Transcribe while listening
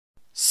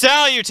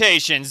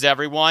Salutations,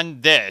 everyone.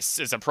 This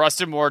is a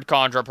Preston Ward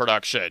Contra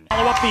production.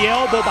 Follow up the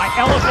elbow by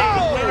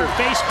elevating Winter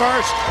face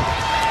first.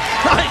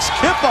 Nice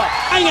kip up.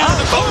 Hang out of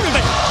the corner of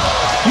it.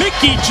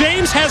 Mickie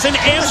James has an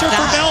answer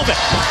for Velvet.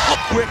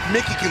 Quick,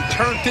 Mickie can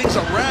turn things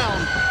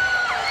around.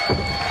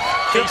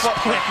 Face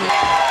quick.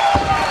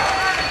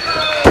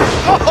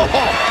 Oh.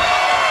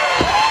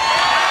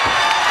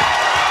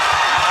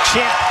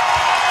 Champ.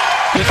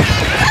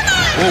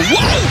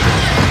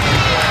 Whoa.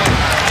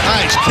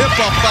 Nice kip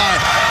up by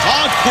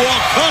Hardcore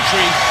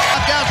Country.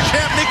 Knockout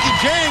champ Mickie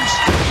James.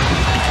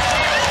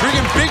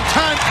 Bringing big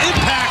time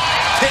impact.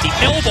 The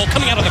elbow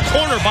coming out of the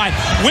corner by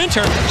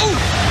Winter. Ooh.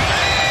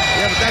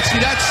 Yeah, but that's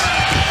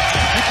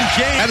Mickie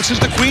James. This is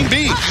the Queen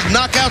Bee.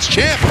 Knockouts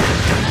champ.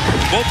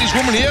 Both these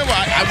women here,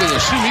 I would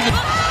assume even.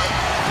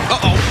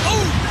 Uh-oh.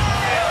 Oh.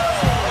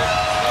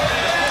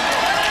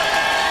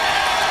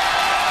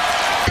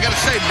 I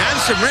gotta say,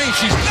 Madison Rain,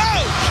 she's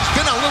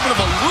been on a little bit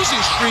of a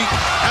losing streak.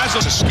 Has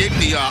escaped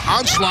the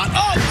onslaught.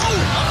 Oh,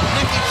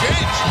 Mickie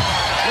James.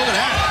 Look at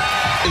that.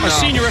 Our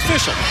senior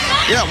official.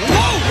 Yeah,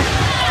 whoa.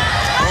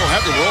 Oh,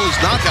 have to roll these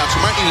knockouts.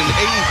 You might need an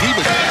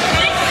AED.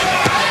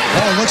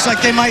 Oh, it looks like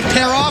they might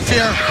pair off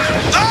here.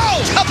 Oh!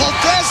 Double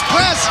Thesz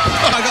press.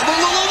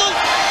 Look.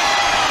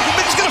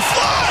 Mickie's gonna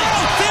fly.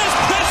 Oh, Thesz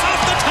press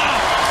off the top.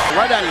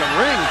 Right out of the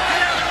ring.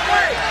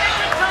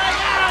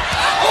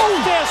 Oh,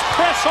 Thesz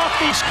press off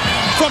the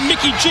from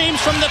Mickie James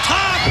from the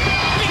top.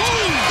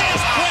 Boom,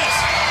 Thesz press.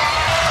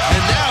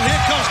 And now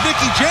here comes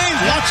Mickie James.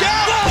 Watch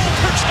out. Whoa,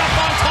 perched up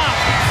on top.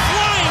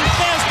 Flying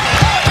Thesz.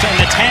 And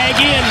the tag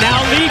in,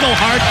 now legal.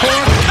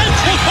 Hardcore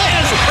Country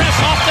Thesz press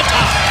off the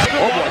top.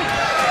 Oh boy.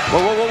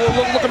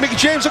 Whoa, look at Mickie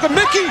James. Look at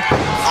Mickie.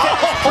 Oh.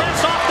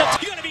 Press off the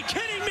top. You gotta be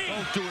kidding me.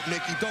 Don't do it,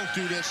 Mickie. Don't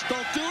do this.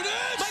 Don't do this.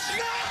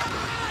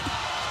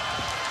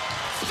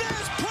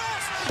 Thesz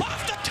press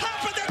off the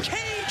top of the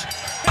cage.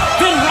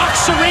 Then Rock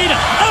Serena.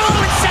 Oh,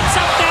 it sets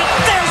up that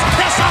Thesz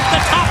press off the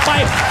top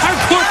by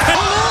Hardcore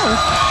Country. Oh,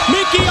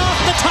 Mickie off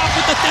the top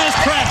with the Thesz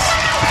press.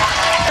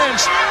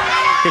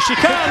 Here she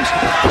comes.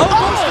 Oh,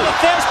 the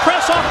Thesz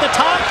press off the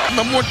top.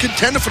 Number one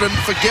contender for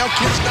Gail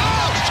Kidd's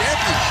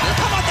championship.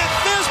 How about that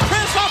Thesz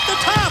press off the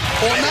top?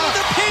 Or not.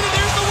 The pin, and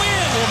there's the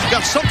win.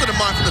 Got something in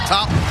mind for the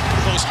top.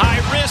 Goes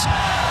high risk.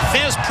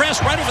 Thesz press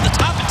right over the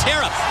top of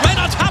Tara. Right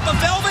on top of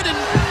Velvet, and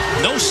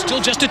no, still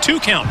just a 2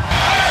 count.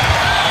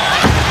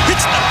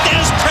 It's the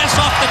Thesz press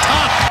off the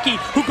top.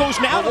 Who goes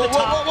now to the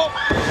top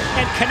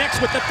and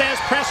connects with the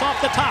Thesz press off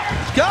the top.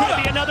 Could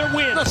it be another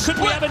win? Could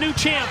we have a new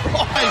champ?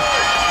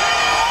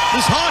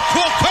 This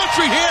Hardcore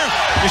Country here.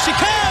 Here she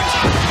comes.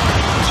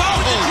 Oh,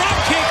 the drop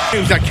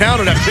kick. That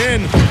counter, that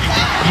pin.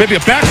 Maybe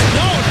a back.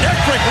 No,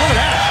 neckbreaker. Look at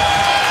that.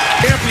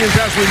 Champions,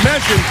 as we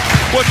mentioned,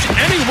 which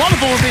any one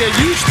of them would be a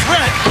huge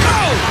threat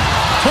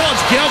towards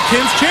Gail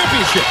Kidd's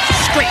championship.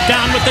 Straight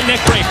down with the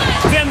neckbreaker.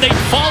 Then they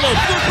followed.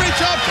 Great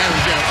job,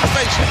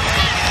 face it.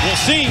 We'll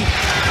see.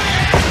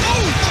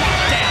 Oh, drop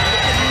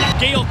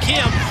down. Gail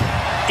Kim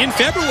in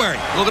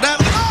February. Look at that.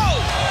 Oh,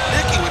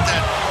 Mickie with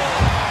that.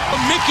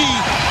 Mickie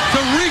to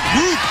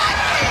regroup.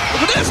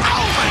 Look at this.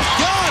 Oh, my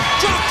God.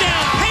 Drop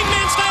down.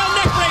 Hangman style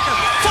neckbreaker.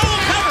 Follow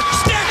cover.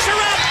 Stacks her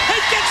up.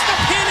 And gets the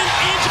pin and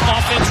inch.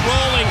 Offense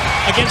rolling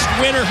against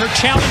Winter. Her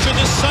challenger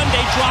this Sunday.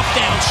 Drop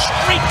down.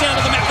 Straight down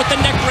to the mat with the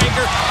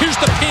neckbreaker. Here's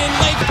the pin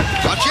leg.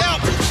 Watch out.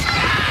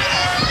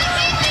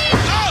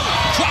 Oh,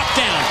 drop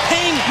down.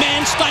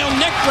 Hangman style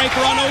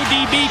neckbreaker on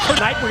ODB.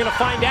 Tonight we're going to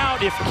find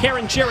out if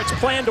Karen Jarrett's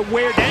plan to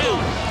wear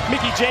down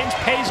Mickie James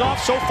pays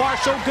off. So far,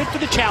 so good for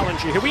the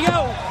challenger. Here we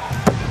go.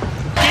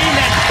 Gain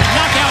that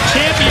knockout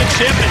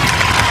championship, and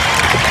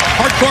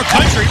Hardcore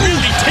Country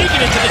really taking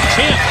it to the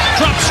champ.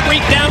 Drop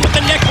straight down with the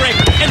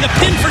neckbreaker, and the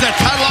pin for that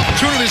title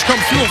opportunities come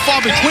few and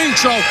far between.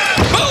 So,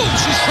 boom,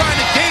 she's trying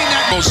to gain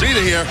that. Mosita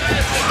here.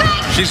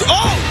 She's Ooh,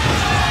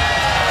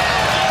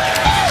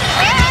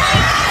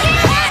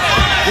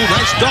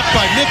 nice duck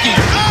by Mickie.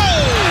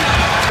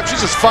 Oh!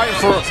 She's just fighting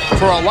for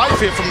her life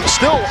here.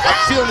 Still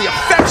feeling the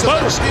effects of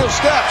those steel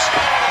steps.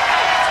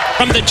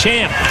 From the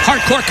champ,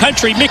 Hardcore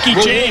Country, Mickie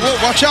James. Whoa,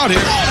 watch out here.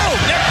 Oh,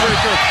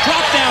 neckbreaker.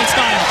 Drop down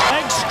style.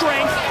 Leg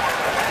strength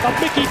of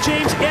Mickie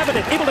James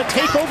evident. Able to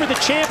take over the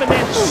champ and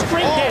then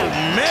straight down.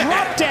 Man.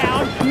 Drop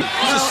down.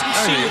 He's a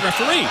senior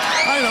referee.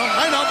 I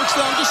know, but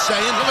still, I'm just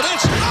saying. Look at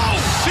this.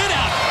 Oh, sit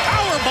out.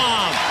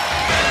 Powerbomb.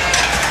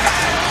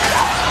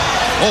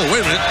 Oh, wait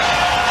a minute.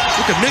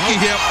 Look at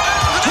Mickie here.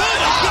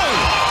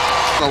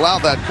 Allow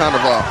that kind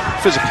of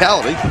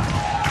physicality.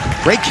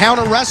 Great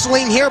counter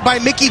wrestling here by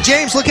Mickie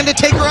James, looking to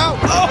take her out.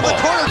 Oh, the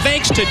corner.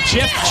 Thanks to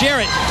Jeff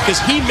Jarrett, because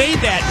he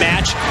made that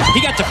match.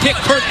 He got to pick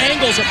Kurt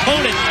Angle's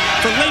opponent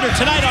for later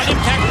tonight on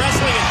Impact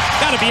Wrestling. And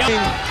gotta be out.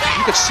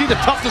 You can see the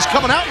toughness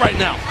coming out right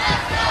now.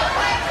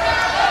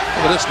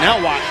 Look at this.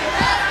 Now what?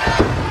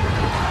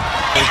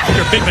 If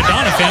you're a big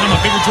Madonna fan, I'm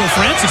a bigger Joe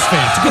Francis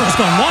fan. It's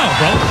gone wild,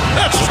 bro.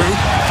 That's true.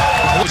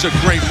 It was a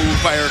great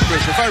move by Eric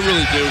Bischoff. I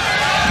really do.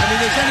 I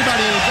mean, there's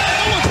anybody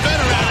no one's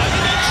better at it.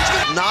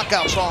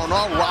 Knockouts on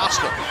our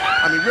roster.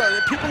 I mean,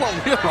 really, people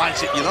don't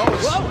realize it, you know.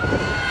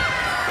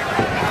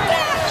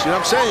 See what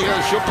I'm saying?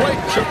 She'll play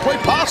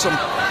possum.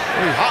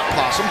 Very hot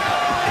possum.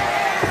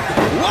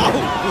 Whoa!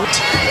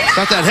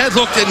 Got that head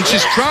hooked and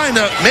she's trying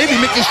to, maybe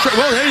Mickey's,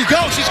 well, there you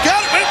go. She's got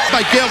it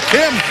by Gail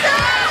Kim.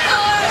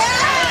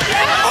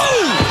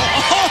 Oh!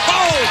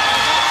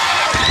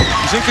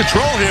 He's in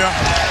control here.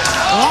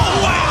 Oh,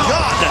 wow!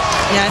 God!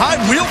 Yeah,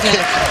 high wheel kick.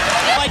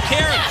 By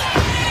Karen.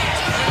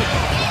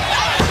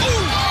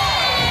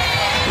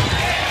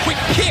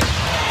 Quick kick.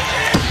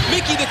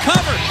 Mickie the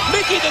cover.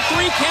 Mickie the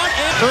 3 count.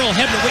 And Earl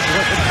Hebner.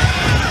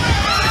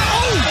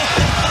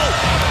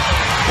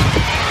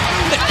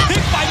 The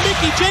kick by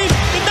Mickie James.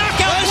 The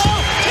knockout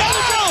blow.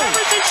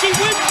 Everything, she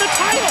wins the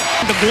title.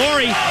 The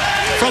glory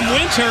from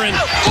Winter and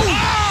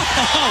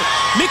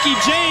Mickie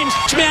James.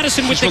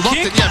 Madison with the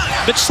kick,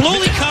 but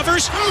slowly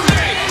covers.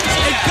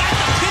 And got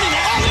the pinning.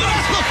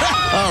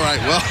 All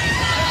right, well.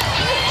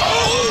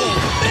 Oh,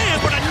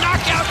 man, what a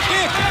knockout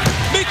kick.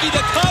 Mickie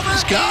the cover.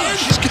 She's got it.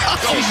 She's got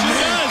it. She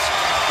does.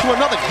 To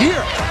another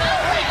gear.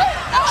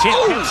 Champ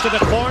heads to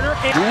the corner.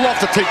 You love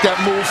to take that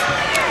move.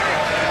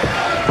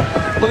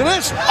 Look at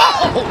this.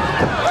 Oh!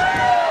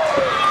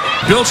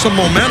 Build some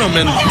momentum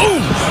and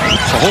boom.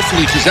 So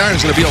hopefully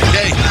Kazarian's going to be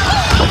okay.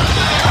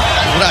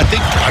 But I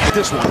think I get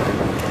this one.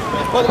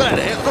 Well, look at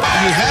that.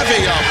 You have a,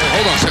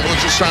 hold on a second.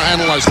 Let's just try to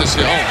analyze this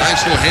here. Oh,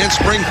 nice little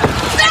handspring.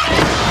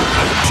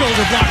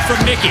 Shoulder block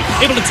from Mickie.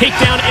 Able to take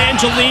down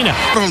Angelina.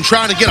 I'm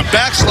trying to get a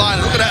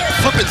backslide. Look at that.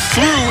 Flipping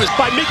through.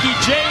 By Mickie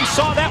James.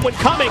 Saw that one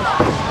coming.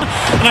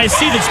 And I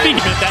see that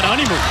speaking of that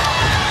honeymoon.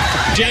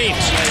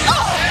 James.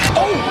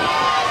 Oh!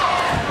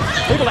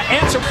 Able to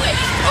answer.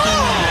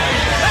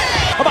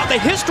 About the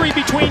history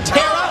between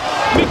Tara,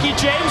 Mickie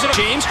James, and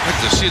James. I'd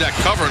like to see that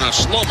cover in a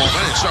slow-mo.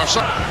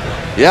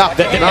 Yeah,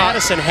 that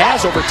Madison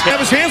has over Have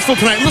his hands full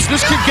tonight. Listen,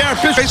 this kid Garrett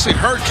Fish basically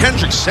heard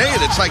Kendrick say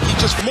it. It's like he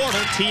just mortal.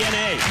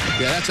 TNA.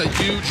 Yeah, that's a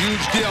huge,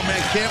 huge deal,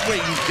 man. Can't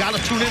wait. You got to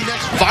tune in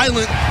next.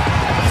 Violent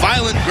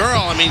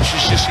girl. I mean,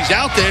 she's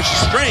out there.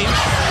 She's strange.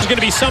 It's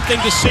going to be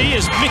something to see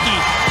as Mickie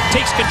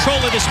takes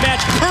control of this match.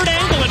 Kurt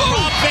Angle and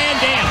Rob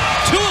Van Dam.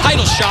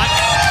 Title shot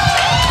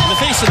in the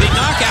face of the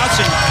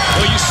knockouts, and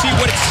well, you see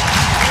what it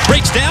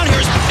breaks down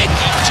here is Mickie.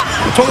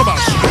 Talk about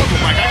a struggle,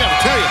 Mike. I got to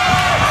tell you,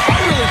 I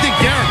really think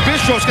Garrett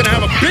Bischoff's going to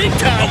have a big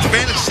time.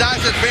 Advantage,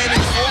 size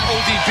advantage for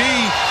ODB.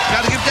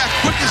 Got to give that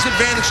quickness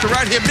advantage to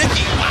right here,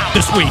 Mickie. Wow.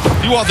 This week.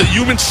 You are the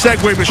human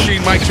Segway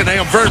machine, Mike, today.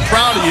 I'm very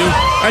proud of you.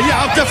 And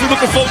yeah, I'm definitely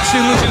looking forward to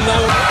seeing Lindsay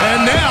Lohan.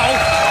 And now,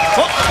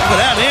 oh, look at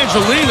that,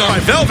 Angelina by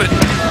Velvet.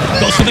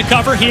 Goes for the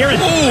cover here. And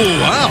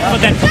wow. But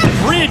that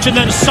bridge and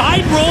then a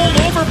side roll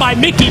over by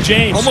Mickie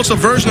James. Almost a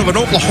version of an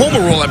Oklahoma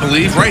roll, I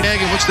believe. Right,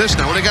 Hagen, what's this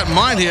now? What do they got in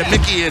mind here?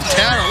 Mickie and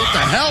Tara, what the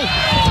hell?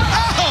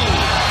 Oh!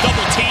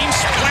 Double team,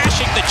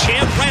 splashing the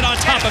champ right on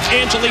top of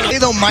Angelina.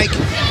 Hey, though, Mike,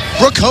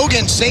 Brooke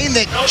Hogan saying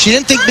that she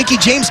didn't think Mickie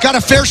James got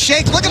a fair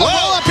shake. Look at the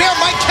roll up here.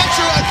 Mike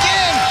catcher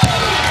again.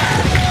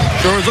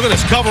 Sure, look at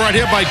this cover right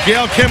here by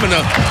Gail Kim and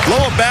the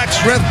lower back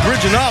strength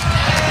bridging up.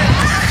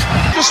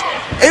 Just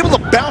able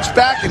to bounce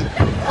back and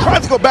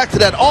tried to go back to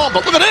that arm,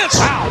 but look at this.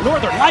 Wow,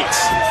 Northern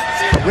Lights.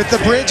 With the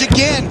bridge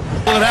again.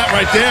 Look at that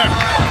right there.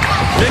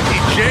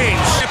 Mickie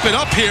James. Tip it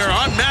up here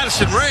on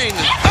Madison Rain.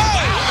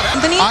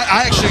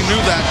 I actually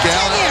knew that,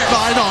 Gal. No,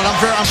 I know, and I'm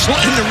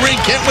in the ring.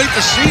 Can't wait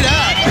to see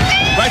that.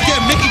 Right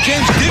there, Mickie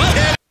James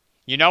did.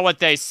 You know what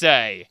they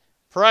say.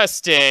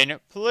 Preston,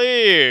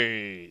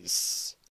 please.